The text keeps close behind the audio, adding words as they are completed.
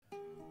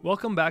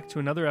Welcome back to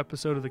another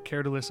episode of the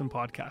Care to Listen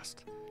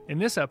podcast. In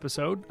this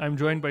episode, I'm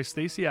joined by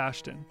Stacey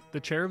Ashton, the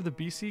chair of the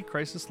BC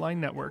Crisis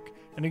Line Network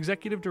and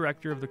executive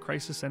director of the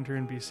Crisis Centre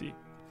in BC.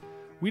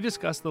 We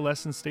discuss the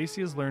lessons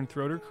Stacey has learned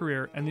throughout her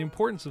career and the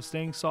importance of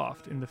staying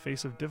soft in the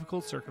face of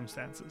difficult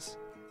circumstances.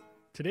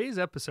 Today's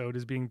episode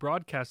is being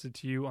broadcasted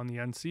to you on the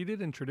unceded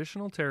and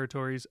traditional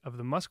territories of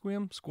the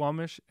Musqueam,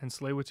 Squamish, and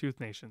Tsleil-Waututh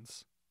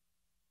nations.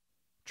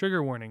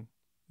 Trigger warning.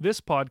 This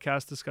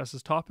podcast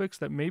discusses topics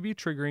that may be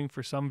triggering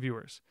for some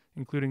viewers,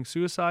 including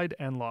suicide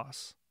and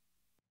loss.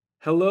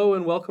 Hello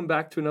and welcome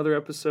back to another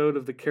episode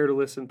of the Care to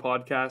Listen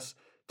podcast.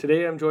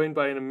 Today I'm joined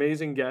by an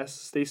amazing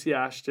guest, Stacey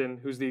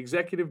Ashton, who's the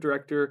Executive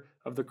Director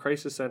of the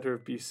Crisis Centre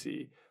of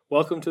BC.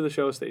 Welcome to the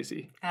show,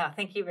 Stacey.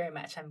 Thank you very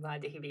much. I'm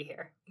glad to be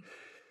here.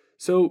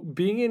 So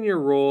being in your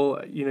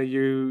role,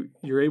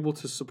 you're able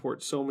to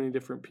support so many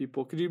different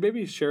people. Could you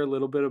maybe share a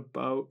little bit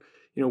about,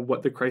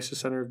 what the Crisis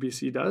Centre of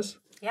BC does?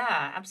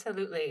 Yeah,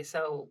 absolutely.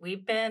 So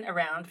we've been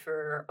around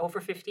for over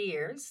 50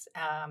 years,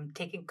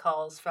 taking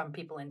calls from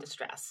people in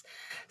distress.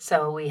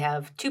 So we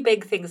have two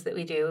big things that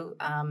we do.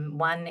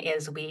 One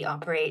is we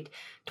operate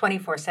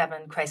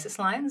 24/7 crisis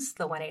lines,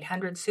 the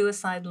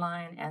 1-800-SUICIDE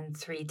line and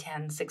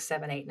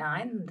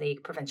 310-6789, the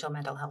provincial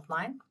mental health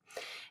line.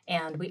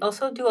 And we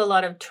also do a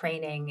lot of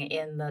training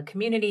in the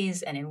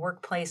communities and in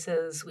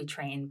workplaces. We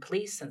train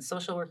police and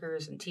social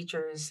workers and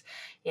teachers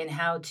in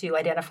how to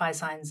identify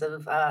signs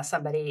of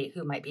somebody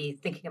who might be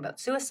thinking about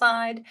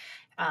suicide,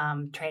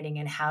 training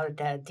in how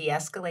to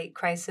de-escalate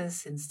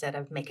crisis instead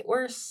of make it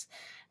worse,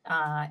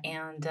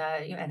 and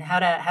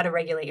how to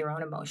regulate your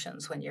own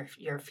emotions when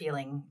you're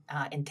feeling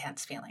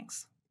intense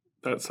feelings.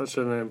 That's such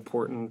an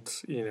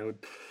important,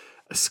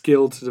 a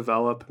skill to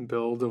develop and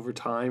build over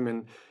time.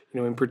 And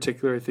in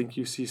particular, I think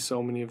you see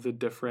so many of the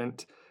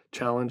different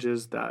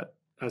challenges that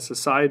as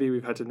society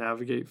we've had to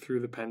navigate through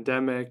the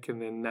pandemic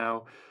and then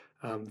now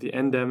the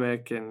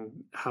endemic,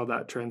 and how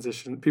that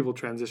people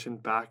transition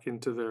back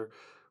into their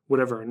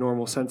whatever a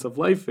normal sense of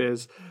life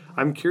is. Mm-hmm.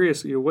 I'm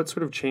curious, what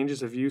sort of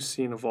changes have you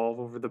seen evolve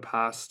over the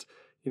past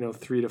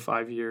 3 to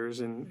 5 years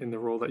in the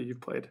role that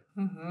you've played?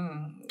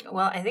 Mm-hmm.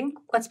 Well, I think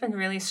what's been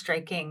really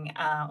striking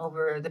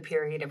over the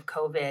period of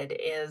COVID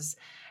is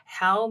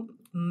how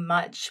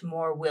much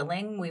more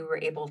willing we were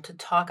able to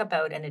talk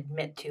about and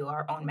admit to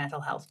our own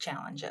mental health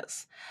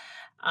challenges.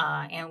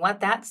 And what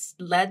that's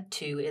led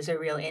to is a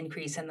real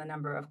increase in the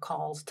number of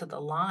calls to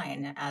the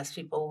line as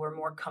people were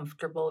more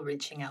comfortable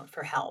reaching out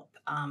for help.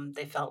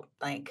 They felt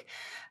like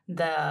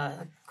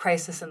the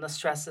crisis and the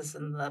stresses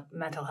and the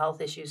mental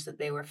health issues that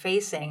they were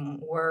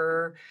facing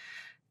were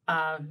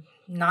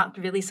not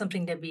really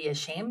something to be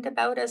ashamed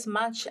about as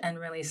much, and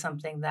really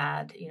something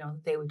that,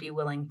 they would be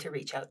willing to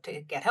reach out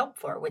to get help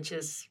for, which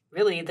is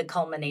really the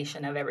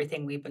culmination of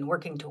everything we've been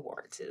working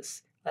towards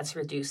is let's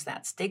reduce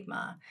that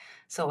stigma.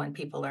 So when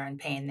people are in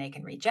pain, they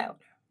can reach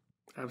out.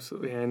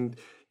 Absolutely. And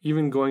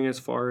even going as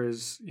far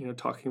as,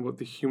 talking about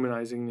the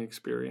humanizing the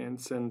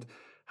experience and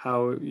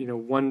how,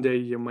 one day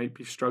you might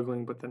be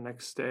struggling, but the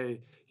next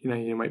day,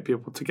 you might be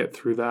able to get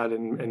through that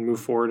and move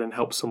forward and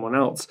help someone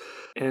else.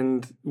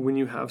 And when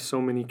you have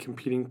so many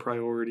competing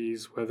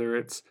priorities, whether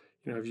it's,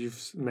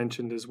 you've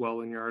mentioned as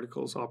well in your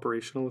articles,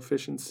 operational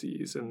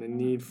efficiencies and the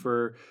need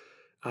for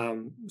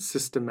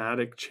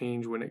systematic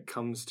change when it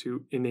comes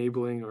to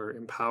enabling or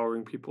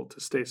empowering people to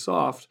stay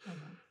soft,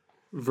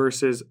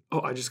 versus,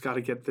 I just got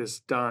to get this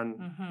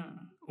done.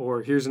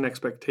 Or here's an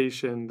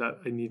expectation that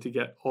I need to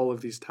get all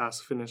of these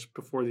tasks finished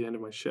before the end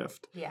of my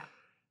shift. Yeah.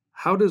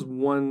 How does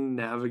one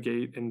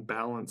navigate and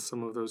balance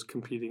some of those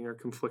competing or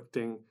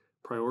conflicting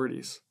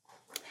priorities?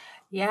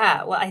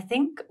 Yeah, well, I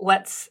think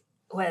what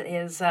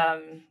is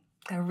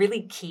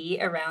really key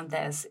around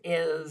this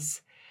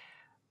is,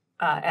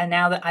 and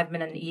now that I've been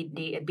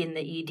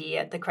the ED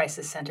at the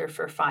Crisis Centre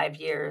for 5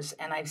 years,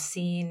 and I've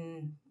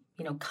seen,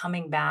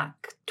 coming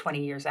back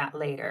 20 years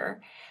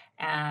later,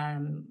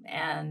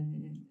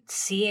 and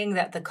seeing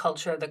that the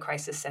culture of the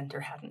Crisis Centre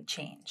hadn't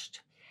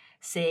changed.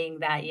 Seeing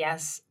that,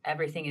 yes,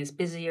 everything is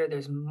busier,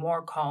 there's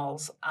more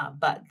calls,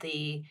 but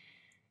the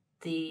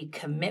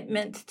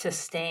commitment to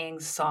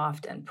staying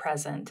soft and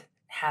present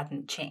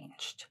hadn't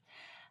changed.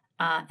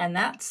 And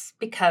that's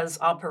because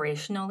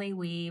operationally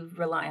we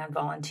rely on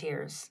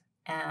volunteers.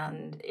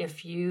 And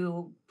if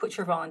you put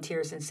your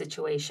volunteers in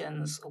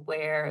situations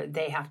where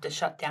they have to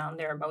shut down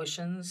their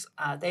emotions,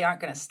 they aren't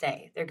going to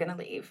stay. They're going to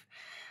leave.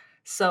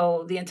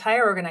 So the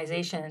entire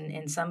organization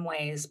in some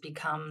ways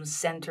becomes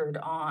centered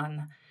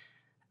on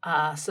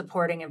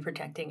supporting and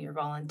protecting your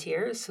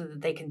volunteers so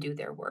that they can do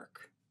their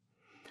work.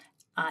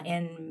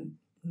 In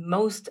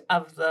most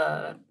of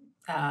the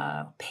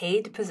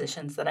paid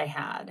positions that I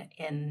had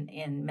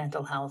in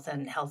mental health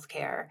and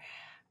healthcare,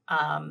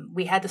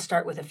 we had to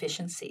start with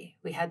efficiency.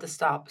 We had to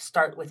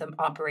start with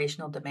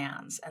operational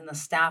demands, and the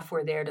staff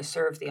were there to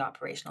serve the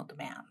operational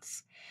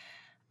demands.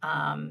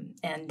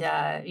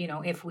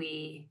 If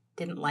we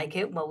didn't like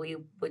it, well, we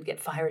would get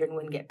fired and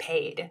wouldn't get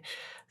paid.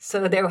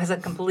 So there was a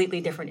completely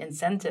different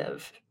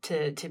incentive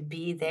to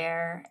be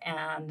there,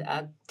 and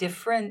a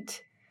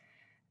different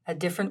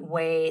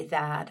way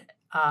that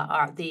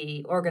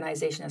the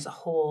organization as a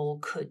whole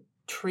could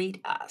treat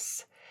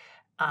us,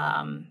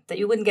 that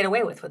you wouldn't get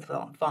away with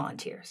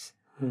volunteers.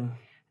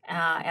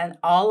 And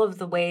all of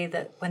the way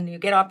that when you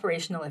get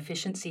operational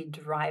efficiency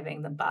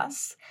driving the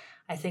bus,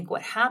 I think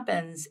what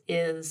happens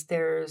is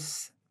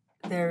there's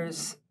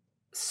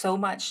so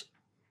much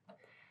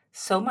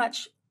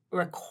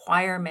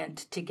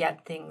requirement to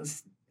get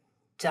things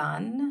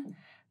done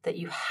that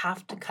you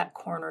have to cut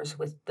corners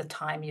with the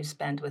time you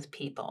spend with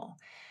people.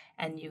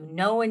 And you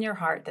know in your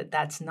heart that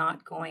that's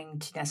not going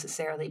to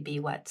necessarily be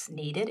what's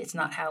needed. It's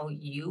not how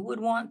you would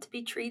want to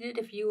be treated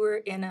if you were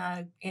in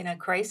a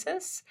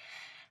crisis.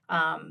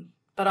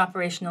 But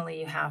operationally,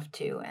 you have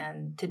to.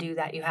 And to do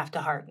that, you have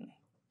to harden.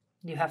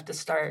 You have to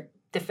start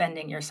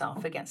defending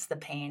yourself against the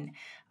pain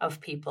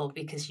of people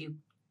because you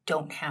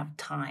don't have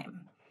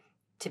time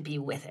to be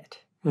with it.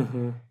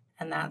 Mm-hmm.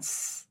 And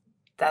that's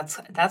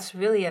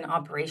really an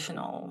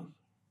operational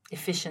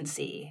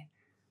efficiency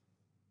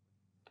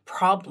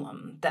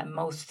problem that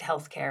most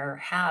healthcare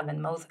have,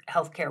 and most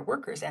healthcare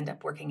workers end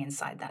up working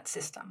inside that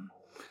system.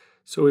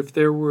 So if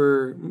there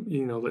were,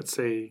 let's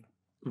say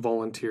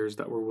volunteers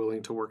that were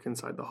willing to work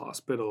inside the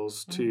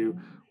hospitals to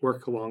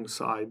work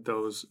alongside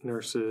those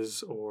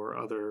nurses or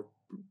other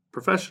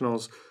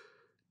professionals,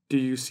 do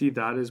you see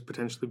that as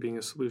potentially being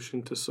a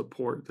solution to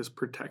support this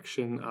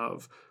protection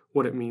of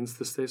what it means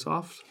to stay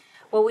soft?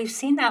 Well, we've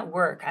seen that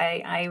work.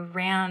 I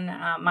ran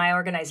my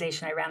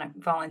organization. I ran a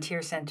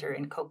volunteer center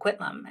in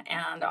Coquitlam,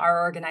 and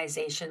our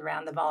organization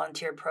ran the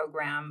volunteer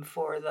program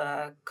for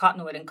the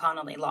Cottonwood and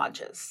Connolly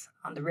lodges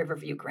on the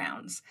Riverview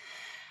grounds.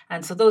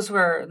 And so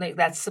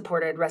that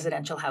supported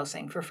residential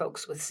housing for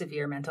folks with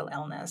severe mental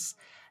illness.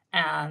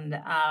 And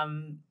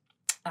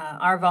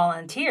our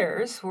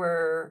volunteers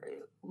were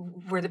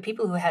the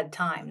people who had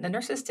time. The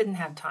nurses didn't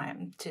have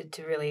time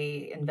to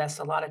really invest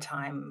a lot of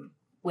time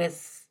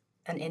with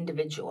an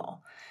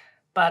individual,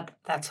 but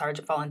that's our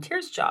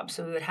volunteers' job.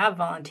 So we would have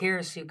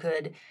volunteers who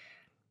could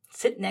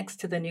sit next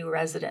to the new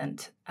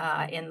resident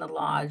in the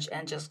lodge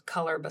and just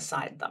color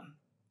beside them,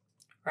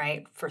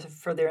 right,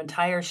 for their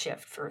entire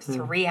shift for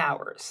 3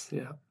 hours.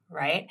 Yeah.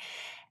 Right.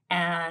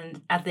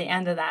 And at the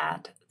end of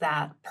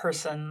that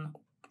person,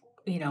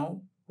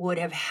 would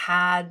have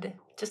had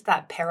just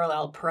that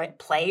parallel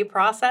play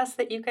process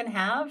that you can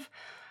have.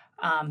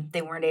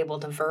 They weren't able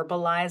to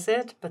verbalize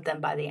it, but then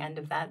by the end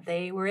of that,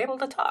 they were able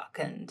to talk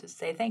and to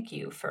say thank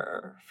you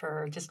for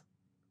just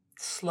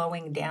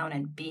slowing down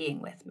and being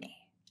with me.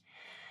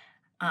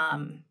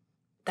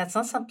 That's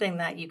not something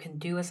that you can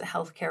do as a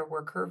healthcare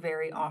worker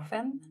very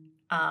often,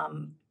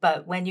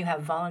 but when you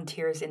have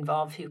volunteers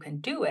involved who can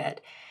do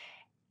it,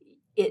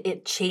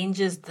 it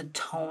changes the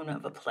tone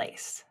of a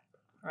place,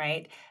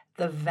 right?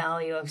 The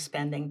value of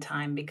spending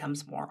time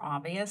becomes more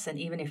obvious, and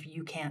even if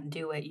you can't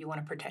do it, you want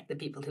to protect the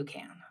people who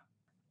can.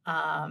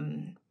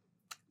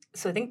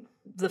 So I think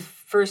the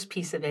first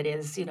piece of it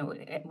is,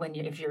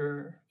 if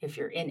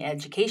you're in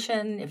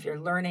education, if you're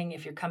learning,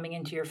 if you're coming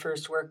into your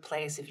first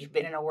workplace, if you've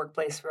been in a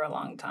workplace for a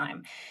long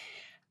time,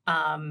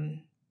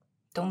 don't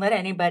let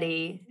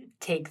anybody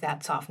take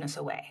that softness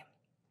away.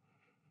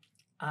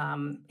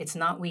 It's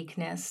not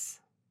weakness.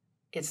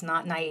 It's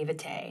not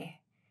naivete.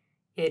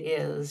 It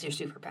is your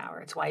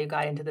superpower. It's why you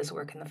got into this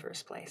work in the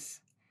first place.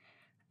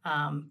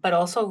 But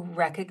also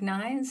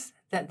recognize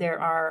that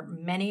there are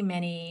many,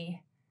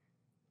 many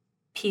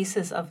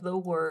pieces of the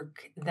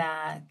work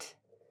that,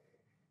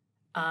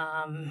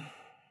 and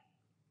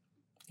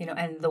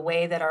the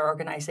way that our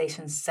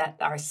organizations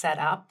are set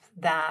up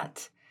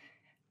that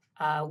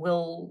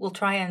will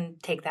try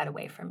and take that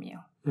away from you,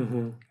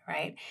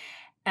 right?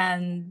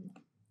 And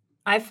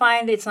I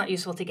find it's not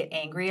useful to get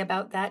angry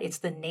about that. It's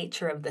the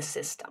nature of the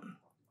system.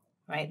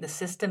 Right? The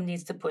system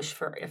needs to push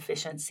for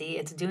efficiency.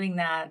 It's doing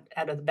that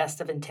out of the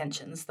best of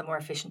intentions. The more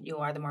efficient you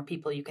are, the more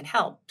people you can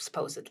help,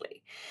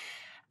 supposedly.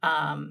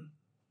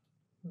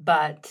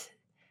 But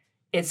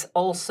it's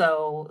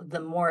also the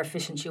more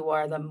efficient you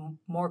are, the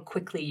more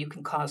quickly you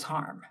can cause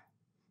harm.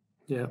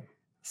 Yeah.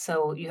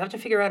 So you have to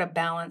figure out a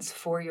balance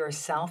for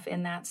yourself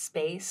in that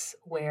space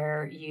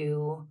where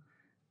you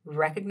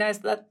recognize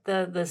that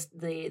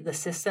the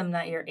system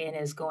that you're in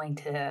is going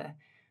to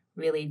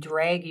really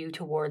drag you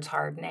towards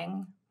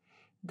hardening,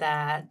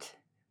 that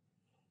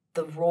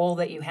the role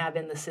that you have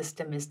in the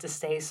system is to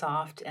stay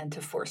soft and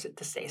to force it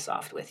to stay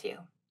soft with you.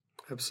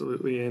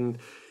 Absolutely. And,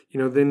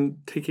 then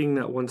taking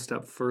that one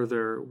step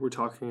further, we're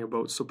talking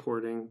about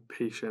supporting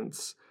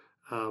patients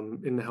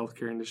in the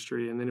healthcare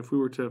industry. And then if we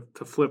were to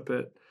flip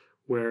it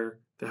where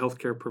the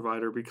healthcare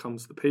provider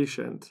becomes the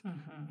patient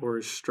or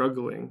is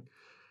struggling,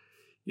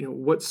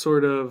 what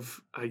sort of,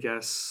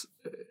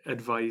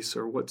 advice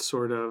or what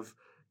sort of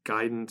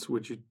guidance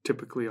would you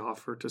typically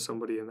offer to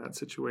somebody in that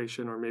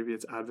situation, or maybe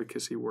it's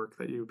advocacy work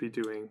that you would be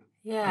doing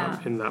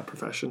in that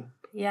profession?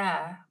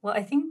 Yeah. Well,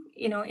 I think,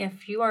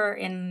 if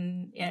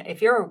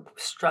you're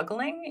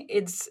struggling,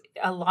 it's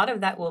a lot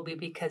of that will be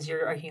because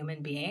you're a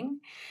human being.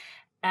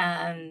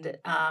 And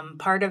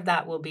part of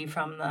that will be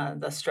from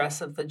the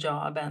stress of the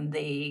job and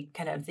the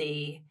kind of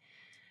the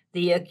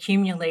the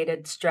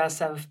accumulated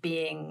stress of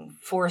being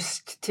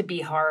forced to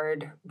be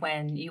hard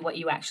when what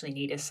you actually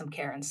need is some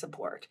care and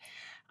support,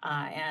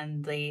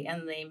 and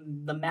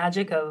the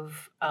magic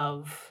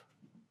of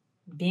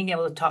being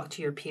able to talk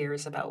to your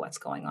peers about what's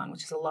going on,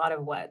 which is a lot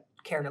of what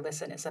Care to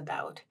Listen is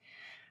about.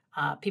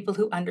 People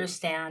who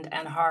understand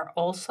and are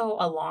also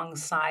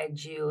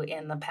alongside you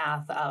in the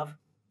path of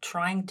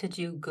trying to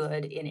do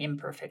good in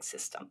imperfect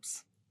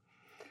systems.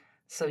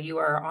 So you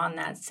are on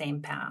that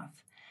same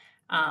path.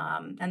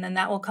 And then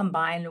that will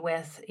combine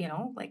with,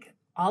 like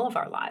all of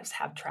our lives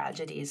have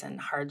tragedies and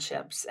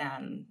hardships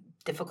and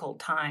difficult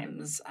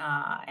times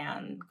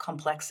and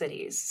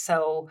complexities.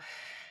 So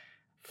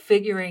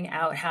figuring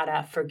out how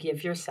to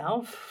forgive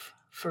yourself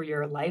for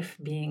your life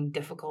being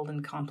difficult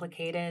and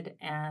complicated,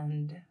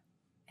 and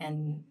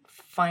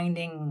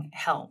finding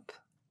help,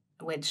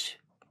 which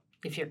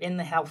if you're in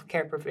the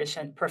healthcare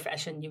profession,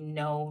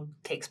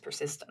 takes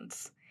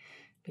persistence,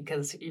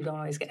 because you don't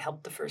always get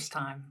help the first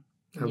time.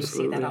 Absolutely. You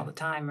see that all the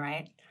time,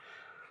 right?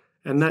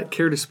 And that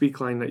Care to Speak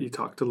line that you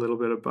talked a little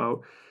bit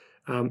about,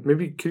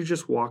 maybe could you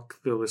just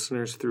walk the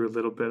listeners through a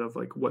little bit of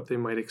like what they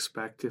might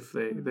expect if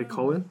they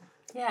call in?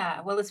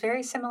 Yeah, well, it's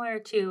very similar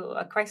to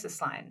a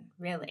crisis line,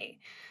 really.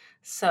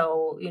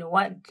 So,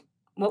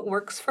 what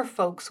works for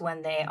folks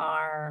when they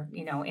are,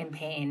 in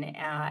pain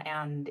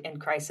and in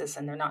crisis,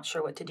 and they're not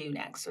sure what to do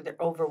next, or they're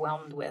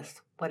overwhelmed with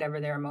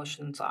whatever their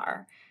emotions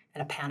are,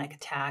 and a panic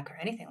attack or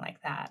anything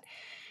like that,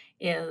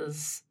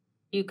 is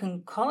you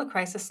can call a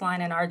crisis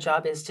line, and our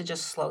job is to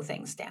just slow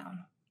things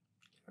down,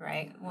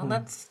 right? Well,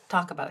 let's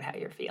talk about how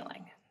you're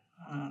feeling.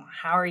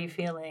 How are you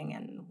feeling,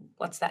 and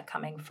what's that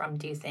coming from,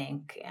 do you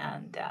think?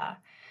 And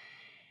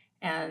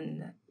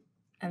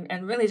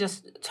really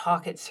just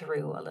talk it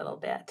through a little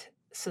bit,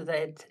 so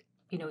that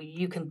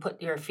you can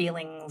put your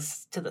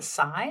feelings to the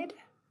side,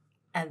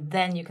 and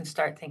then you can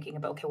start thinking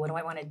about, okay, what do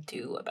I want to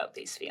do about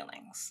these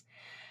feelings?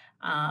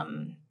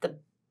 The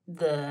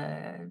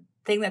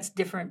thing that's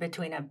different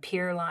between a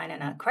peer line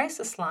and a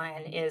crisis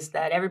line is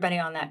that everybody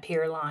on that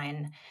peer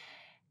line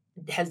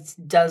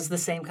does the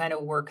same kind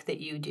of work that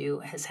you do,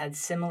 has had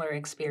similar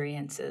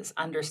experiences,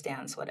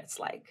 understands what it's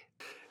like.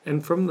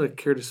 And from the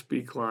Care to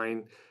Speak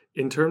line,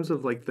 in terms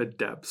of like the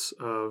depths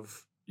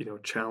of,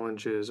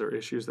 challenges or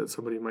issues that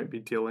somebody might be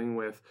dealing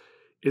with,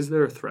 is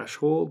there a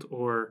threshold,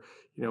 or,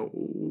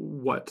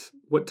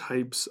 what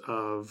types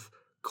of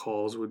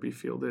calls would be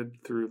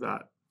fielded through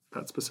that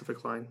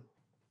specific line?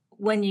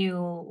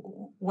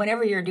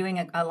 Whenever you're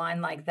doing a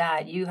line like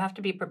that, you have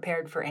to be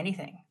prepared for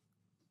anything,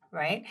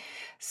 right?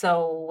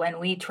 So when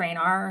we train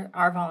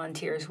our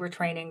volunteers, we're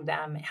training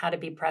them how to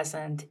be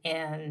present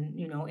in,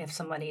 if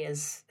somebody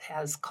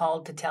has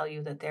called to tell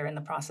you that they're in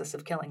the process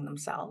of killing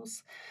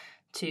themselves,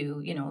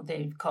 to,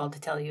 they've called to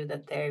tell you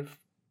that they've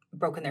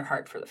broken their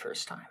heart for the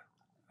first time,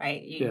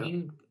 right?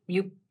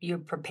 You're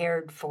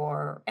prepared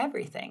for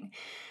everything.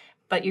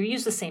 But you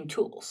use the same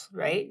tools,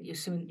 right? You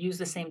use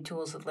the same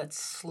tools of, let's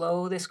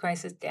slow this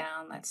crisis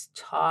down, let's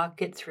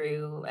talk it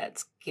through,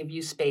 let's give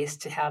you space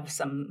to have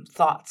some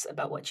thoughts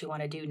about what you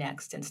want to do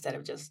next, instead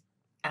of just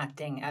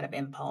acting out of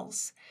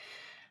impulse.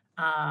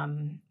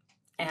 Let's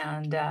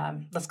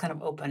kind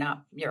of open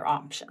up your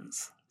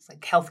options. It's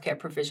like healthcare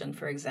provision,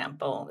 for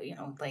example, you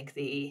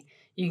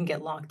can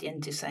get locked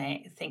into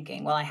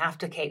thinking, well, I have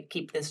to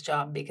keep this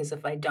job, because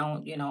if I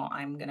don't,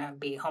 I'm going to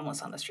be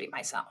homeless on the street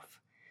myself.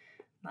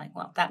 Like,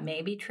 well, that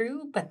may be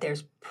true, but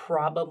there's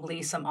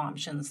probably some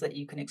options that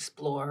you can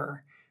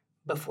explore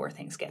before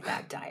things get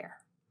that dire.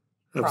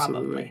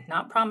 Absolutely. Probably.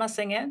 Not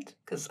promising it,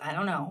 because I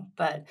don't know.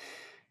 But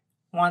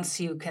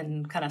once you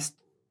can kind of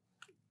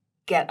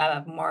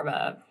get more of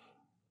a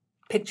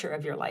picture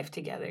of your life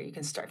together, you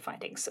can start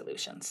finding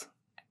solutions.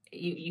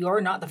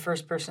 You're not the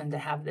first person to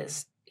have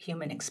this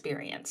human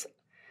experience,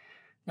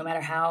 no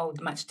matter how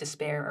much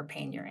despair or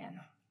pain you're in.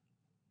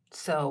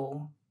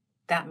 So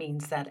that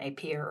means that a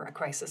peer or a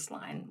crisis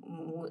line,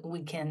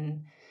 we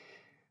can't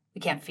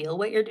feel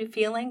what you're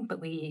feeling, but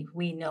we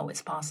know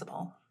it's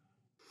possible.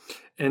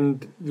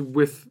 And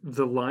with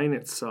the line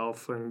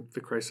itself and the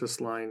crisis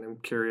line, I'm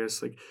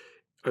curious, like,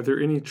 are there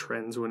any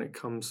trends when it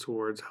comes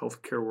towards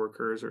healthcare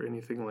workers or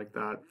anything like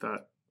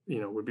that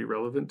would be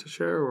relevant to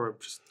share, or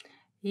just?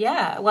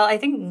 Yeah, well, I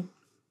think,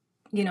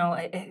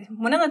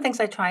 one of the things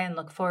I try and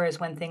look for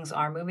is when things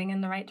are moving in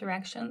the right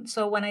direction.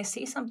 So when I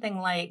see something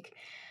like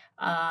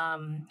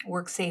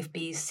WorkSafe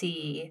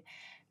BC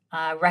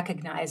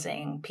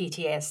recognizing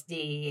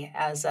PTSD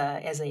as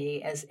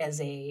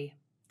a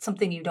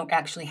something you don't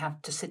actually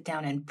have to sit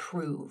down and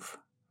prove,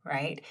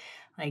 right?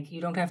 Like,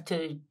 you don't have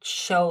to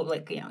show,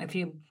 like, if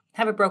you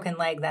have a broken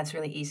leg, that's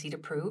really easy to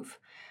prove.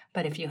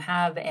 But if you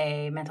have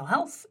a mental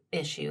health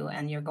issue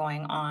and you're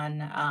going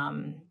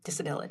on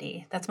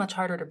disability, that's much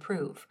harder to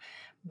prove.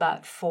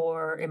 But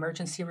for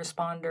emergency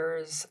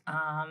responders,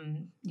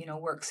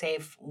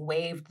 WorkSafe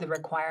waived the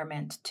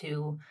requirement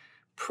to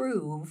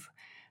prove,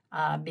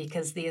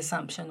 because the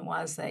assumption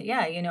was that,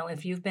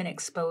 if you've been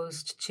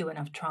exposed to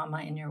enough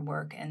trauma in your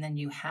work and then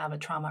you have a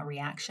trauma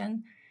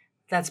reaction,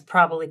 that's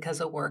probably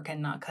because of work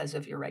and not because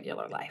of your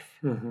regular life.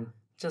 Mm-hmm.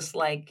 Just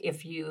like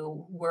if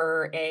you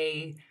were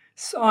a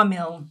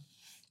sawmill,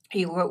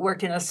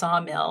 worked in a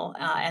sawmill,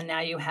 and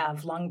now you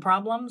have lung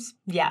problems.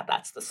 Yeah,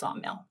 that's the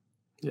sawmill,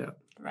 Yeah.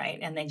 right?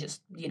 And they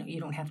just, you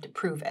don't have to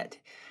prove it.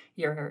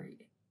 You're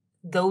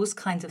Those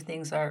kinds of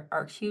things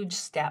are huge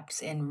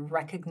steps in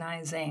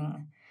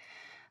recognizing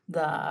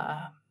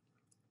the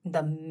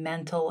the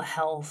mental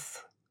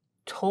health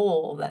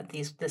toll that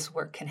this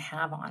work can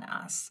have on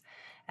us.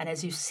 And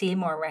as you see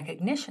more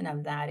recognition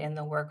of that in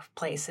the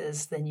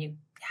workplaces, then you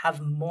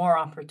have more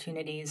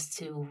opportunities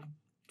to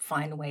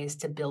find ways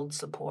to build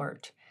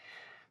support.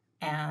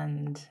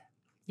 And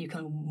you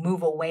can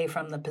move away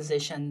from the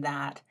position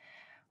that,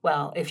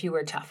 well, if you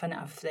were tough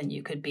enough, then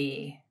you could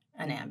be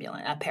a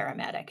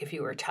paramedic. If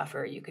you were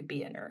tougher, you could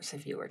be a nurse.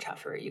 If you were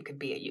tougher, you could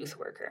be a youth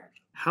worker.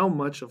 How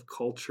much of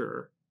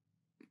culture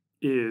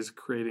is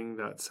creating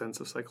that sense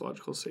of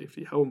psychological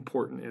safety? How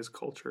important is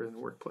culture in the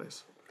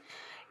workplace?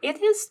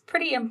 It is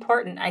pretty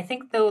important. I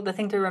think, though, the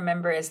thing to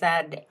remember is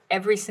that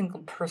every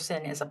single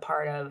person is a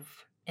part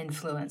of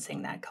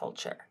influencing that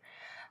culture.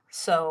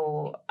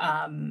 So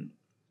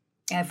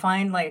I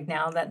find like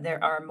now that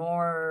there are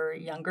more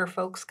younger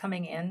folks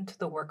coming into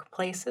the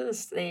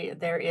workplaces,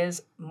 there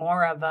is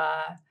more of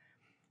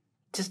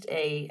just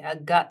a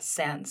gut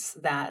sense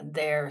that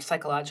their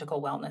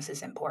psychological wellness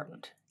is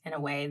important in a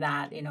way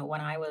that,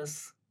 when I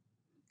was,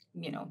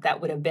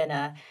 that would have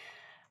been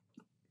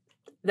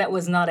that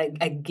was not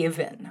a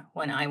given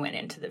when I went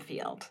into the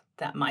field,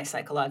 that my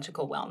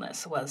psychological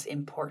wellness was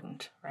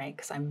important, right?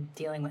 Because I'm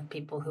dealing with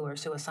people who are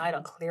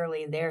suicidal.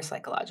 Clearly, their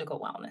psychological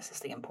wellness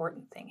is the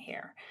important thing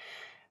here.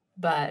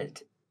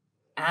 But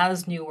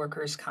as new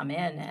workers come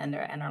in and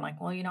are like,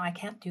 well, I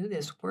can't do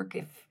this work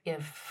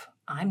if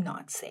I'm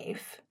not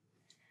safe,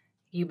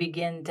 you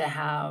begin to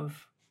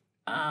have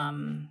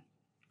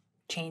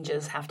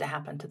changes have to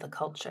happen to the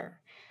culture.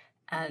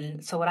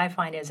 And so what I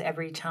find is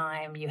every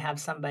time you have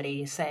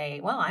somebody say,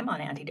 well, I'm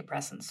on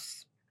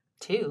antidepressants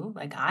too,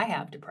 like I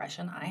have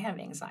depression, I have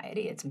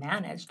anxiety, it's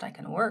managed, I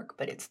can work,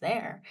 but it's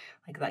there.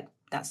 Like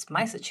that's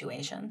my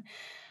situation.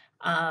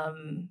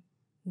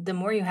 The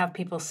more you have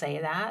people say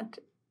that,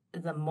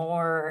 the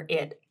more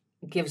it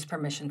gives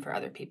permission for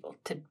other people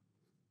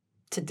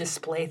to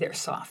display their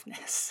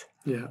softness.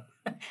 Yeah.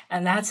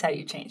 And that's how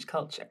you change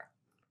culture.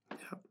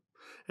 Yeah.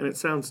 And it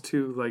sounds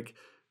too like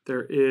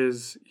there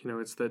is,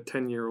 it's the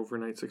 10-year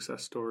overnight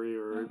success story,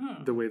 or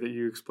the way that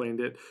you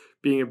explained it,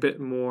 being a bit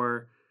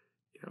more,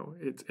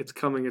 it's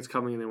coming, and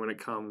then when it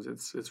comes,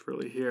 it's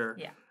really here.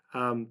 Yeah.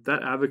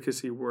 That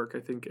advocacy work, I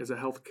think, as a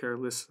healthcare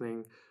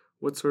listening,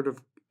 what sort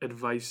of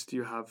advice do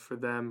you have for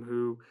them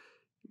who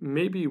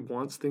maybe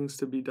wants things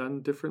to be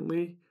done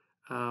differently?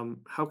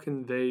 How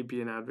can they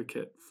be an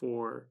advocate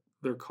for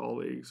their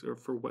colleagues or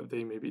for what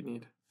they maybe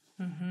need?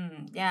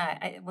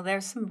 Yeah, well,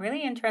 there's some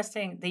really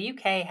interesting. The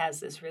UK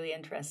has this really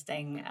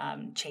interesting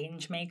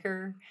change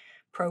maker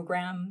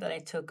program that I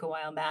took a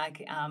while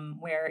back,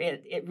 where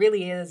it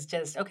really is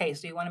just okay.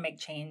 So you want to make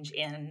change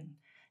in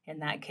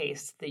that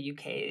case, the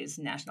UK's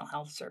National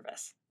Health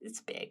Service.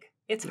 It's big.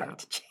 It's hard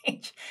to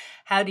change.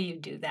 How do you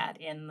do that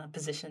in the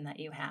position that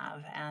you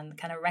have, and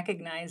kind of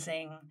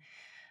recognizing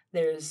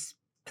there's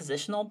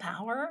positional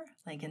power,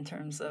 like in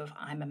terms of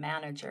I'm a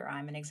manager,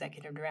 I'm an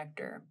executive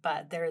director,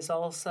 but there is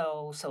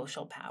also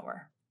social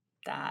power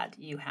that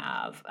you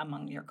have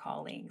among your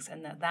colleagues,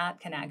 and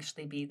that can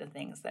actually be the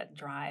things that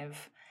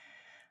drive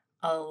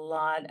a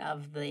lot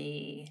of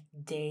the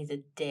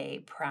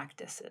day-to-day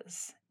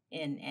practices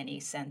in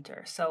any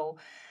center. So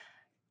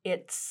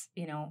it's,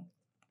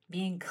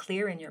 being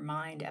clear in your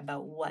mind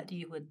about what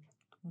you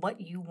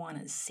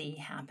want to see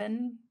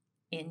happen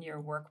in your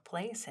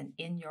workplace and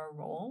in your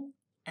role,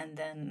 and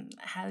then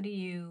how do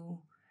you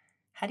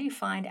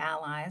find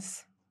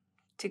allies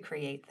to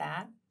create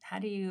that? How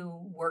do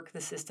you work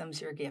the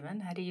systems you're given?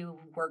 How do you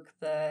work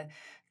the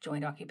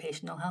Joint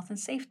Occupational Health and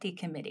Safety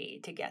Committee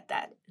to get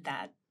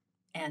that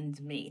end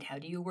meet? How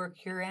do you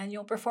work your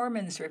annual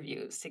performance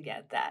reviews to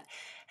get that?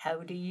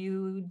 How do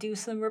you do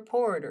some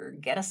report or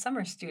get a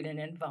summer student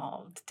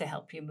involved to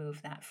help you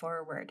move that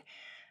forward?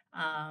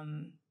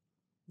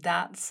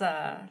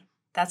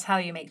 That's how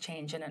you make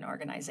change in an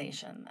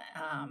organization.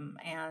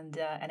 And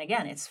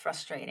again, it's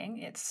frustrating.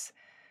 It's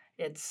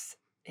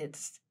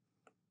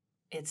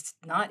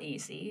not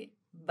easy.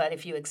 But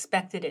if you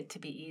expected it to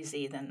be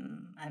easy,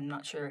 then I'm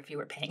not sure if you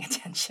were paying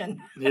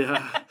attention.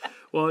 Yeah.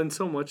 Well, and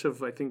so much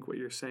of, I think, what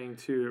you're saying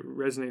too, it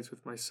resonates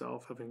with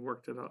myself, having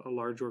worked at a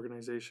large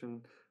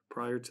organization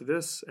prior to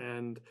this.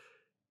 And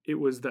it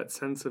was that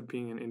sense of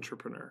being an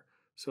entrepreneur.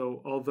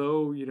 So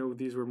although,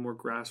 these were more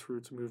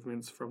grassroots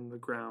movements from the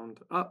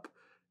ground up,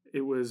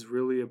 it was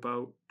really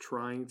about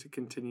trying to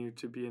continue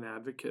to be an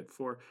advocate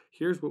for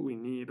here's what we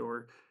need,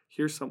 or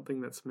here's something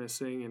that's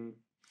missing, and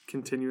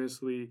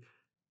continuously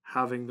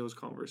having those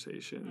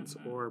conversations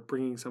or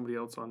bringing somebody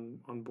else on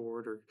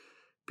board, or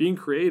being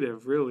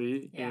creative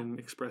really in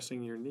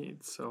expressing your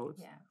needs. So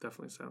it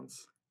definitely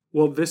sounds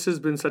well. This has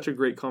been such a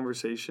great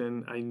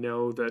conversation. I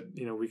know that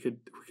we could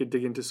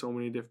dig into so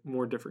many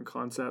more different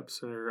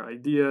concepts or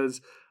ideas.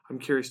 I'm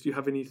curious, do you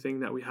have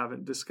anything that we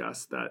haven't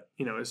discussed that,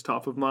 is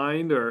top of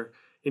mind, or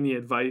any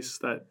advice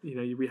that,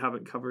 we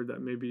haven't covered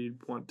that maybe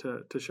you'd want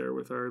to share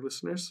with our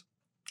listeners?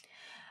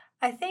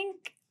 I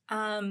think,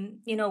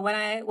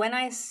 when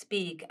I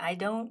speak, I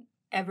don't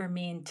ever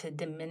mean to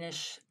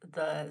diminish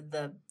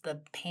the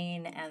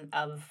pain and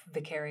of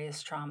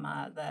vicarious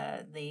trauma,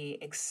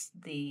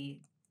 the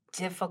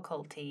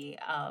difficulty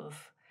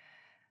of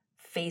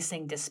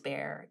facing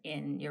despair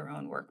in your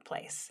own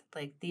workplace.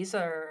 Like, these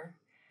are,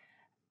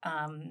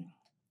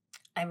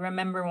 I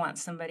remember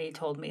once somebody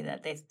told me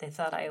that they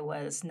thought I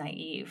was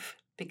naive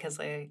because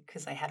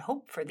I had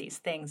hope for these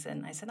things,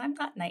 and I said, I'm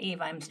not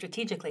naive. I'm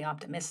strategically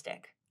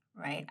optimistic.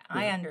 Right?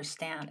 I Yeah.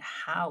 understand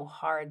how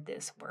hard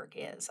this work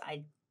is.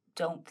 I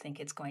don't think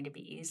it's going to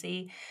be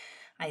easy.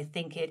 I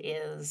think it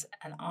is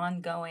an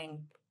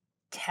ongoing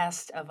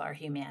test of our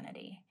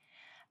humanity.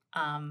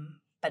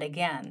 But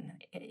again,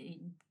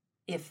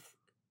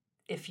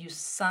 if you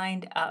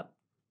signed up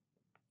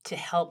to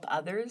help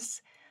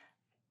others,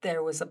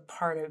 there was a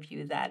part of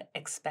you that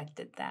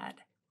expected that.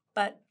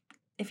 But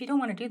if you don't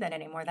want to do that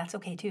anymore, that's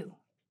okay too.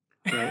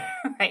 Right.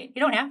 Right? You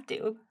don't have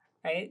to.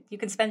 Right? You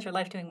can spend your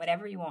life doing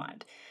whatever you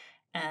want.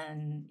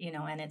 And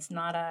and it's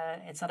not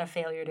a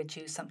failure to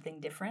choose something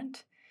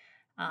different,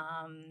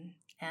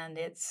 and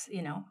it's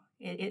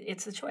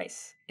it's a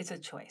choice.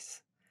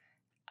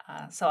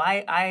 So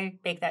I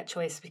make that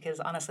choice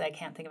because honestly I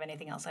can't think of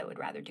anything else I would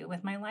rather do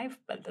with my life,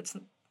 but that's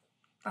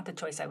not the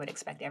choice I would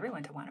expect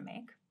everyone to want to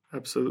make.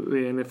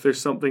 Absolutely. And if there's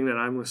something that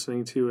I'm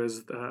listening to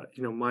is that,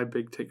 my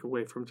big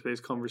takeaway from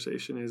today's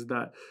conversation is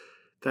that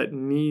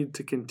need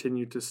to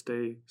continue to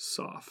stay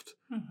soft,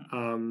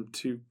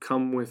 to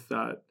come with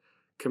that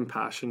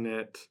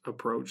compassionate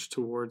approach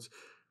towards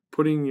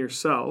putting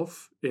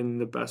yourself in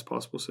the best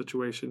possible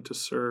situation to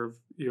serve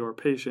your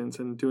patients.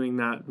 And doing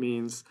that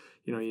means,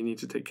 you need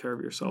to take care of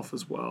yourself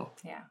as well.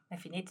 Yeah.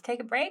 If you need to take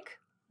a break,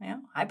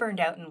 I burned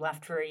out and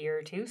left for a year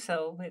or two,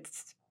 so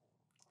it's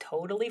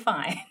totally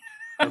fine.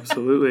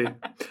 Absolutely.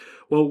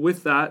 Well,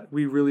 with that,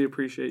 we really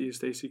appreciate you,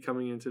 Stacey,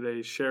 coming in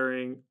today,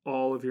 sharing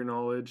all of your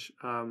knowledge,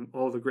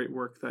 all the great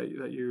work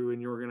that you and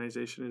your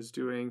organization is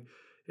doing.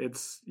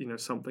 It's,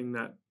 something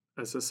that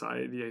as a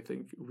society, I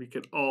think we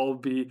could all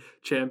be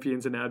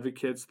champions and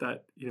advocates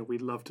that,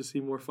 we'd love to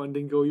see more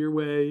funding go your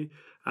way.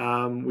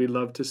 We'd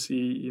love to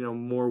see,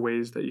 more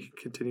ways that you can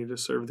continue to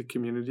serve the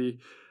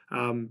community.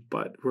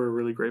 But we're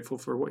really grateful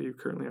for what you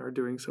currently are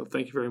doing. So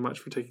thank you very much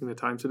for taking the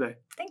time today.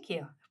 Thank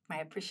you. I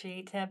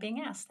appreciate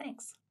being asked.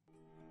 Thanks.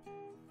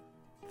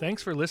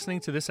 Thanks for listening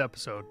to this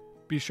episode.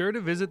 Be sure to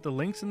visit the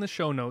links in the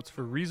show notes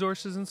for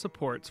resources and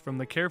supports from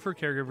the Care for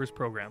Caregivers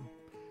program.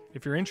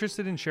 If you're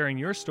interested in sharing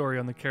your story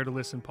on the Care to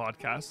Listen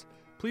podcast,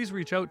 please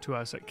reach out to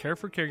us at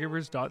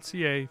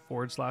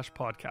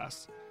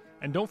careforcaregivers.ca/podcasts.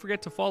 And don't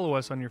forget to follow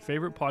us on your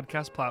favorite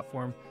podcast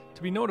platform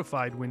to be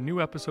notified when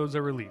new episodes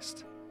are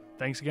released.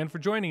 Thanks again for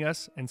joining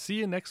us, and see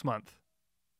you next month.